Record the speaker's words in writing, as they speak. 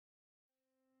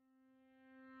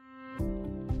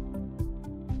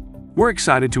We're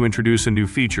excited to introduce a new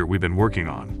feature we've been working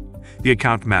on, the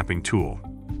Account Mapping tool.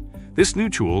 This new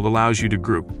tool allows you to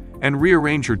group and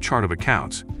rearrange your chart of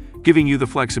accounts, giving you the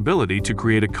flexibility to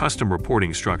create a custom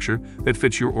reporting structure that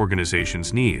fits your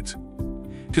organization's needs.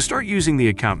 To start using the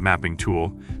Account Mapping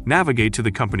tool, navigate to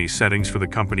the company settings for the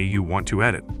company you want to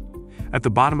edit. At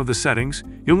the bottom of the settings,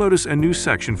 you'll notice a new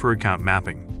section for Account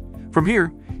Mapping. From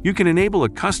here, you can enable a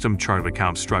custom chart of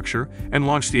account structure and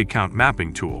launch the Account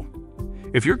Mapping tool.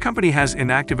 If your company has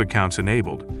inactive accounts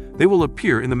enabled, they will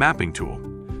appear in the Mapping tool,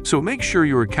 so make sure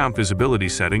your account visibility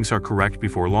settings are correct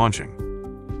before launching.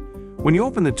 When you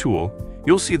open the tool,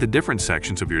 you'll see the different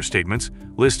sections of your statements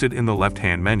listed in the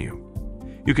left-hand menu.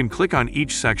 You can click on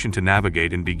each section to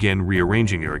navigate and begin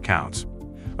rearranging your accounts.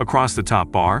 Across the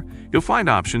top bar, you'll find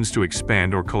options to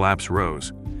expand or collapse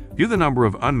rows, view the number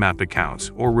of unmapped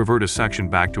accounts, or revert a section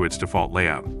back to its default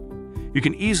layout. You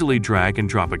can easily drag and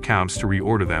drop accounts to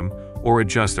reorder them or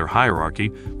adjust their hierarchy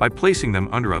by placing them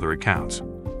under other accounts.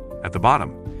 At the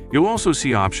bottom, you'll also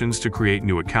see options to create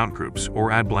new account groups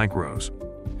or add blank rows.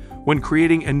 When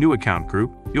creating a new account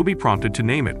group, you'll be prompted to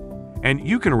name it, and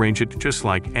you can arrange it just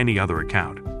like any other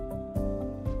account.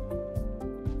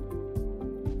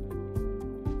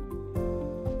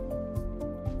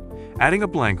 Adding a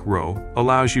blank row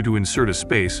allows you to insert a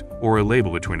space or a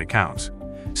label between accounts.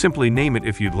 Simply name it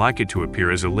if you'd like it to appear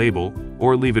as a label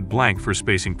or leave it blank for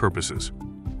spacing purposes.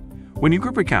 When you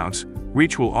group accounts,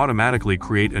 Reach will automatically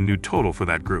create a new total for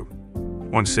that group.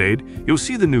 Once saved, you'll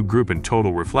see the new group and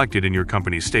total reflected in your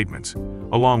company's statements,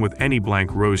 along with any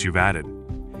blank rows you've added.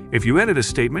 If you edit a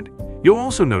statement, you'll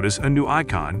also notice a new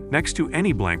icon next to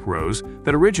any blank rows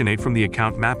that originate from the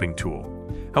Account Mapping tool,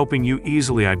 helping you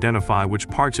easily identify which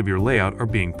parts of your layout are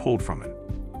being pulled from it.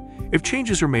 If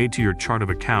changes are made to your chart of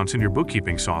accounts in your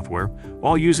bookkeeping software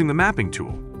while using the Mapping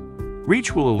tool,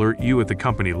 Reach will alert you at the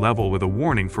company level with a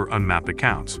warning for unmapped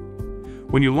accounts.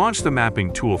 When you launch the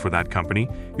Mapping tool for that company,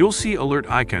 you'll see alert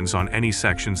icons on any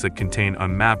sections that contain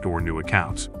unmapped or new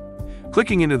accounts.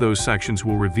 Clicking into those sections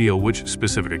will reveal which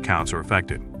specific accounts are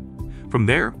affected. From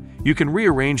there, you can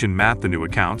rearrange and map the new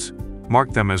accounts,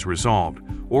 mark them as resolved,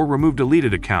 or remove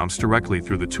deleted accounts directly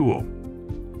through the tool.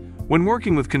 When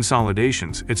working with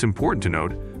consolidations, it's important to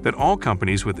note that all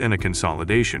companies within a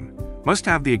consolidation must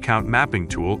have the Account Mapping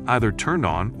tool either turned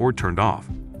on or turned off.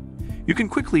 You can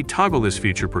quickly toggle this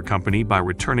feature per company by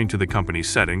returning to the company's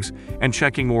settings and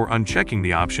checking or unchecking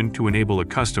the option to enable a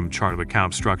custom chart of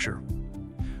account structure.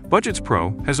 Budgets Pro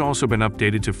has also been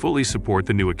updated to fully support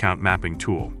the new Account Mapping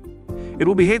tool. It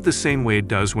will behave the same way it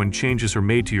does when changes are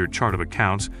made to your chart of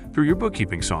accounts through your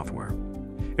bookkeeping software.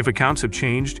 If accounts have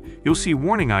changed, you'll see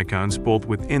warning icons both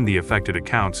within the affected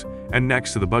accounts and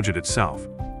next to the budget itself.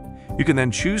 You can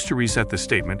then choose to reset the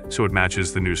statement so it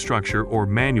matches the new structure or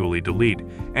manually delete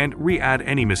and re-add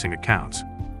any missing accounts.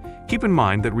 Keep in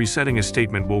mind that resetting a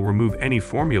statement will remove any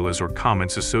formulas or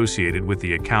comments associated with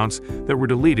the accounts that were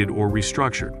deleted or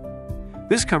restructured.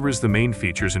 This covers the main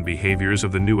features and behaviors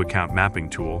of the new Account Mapping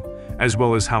tool, as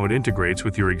well as how it integrates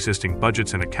with your existing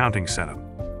budgets and accounting setup.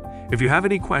 If you have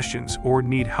any questions or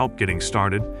need help getting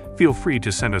started, feel free to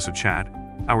send us a chat.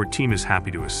 Our team is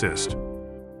happy to assist.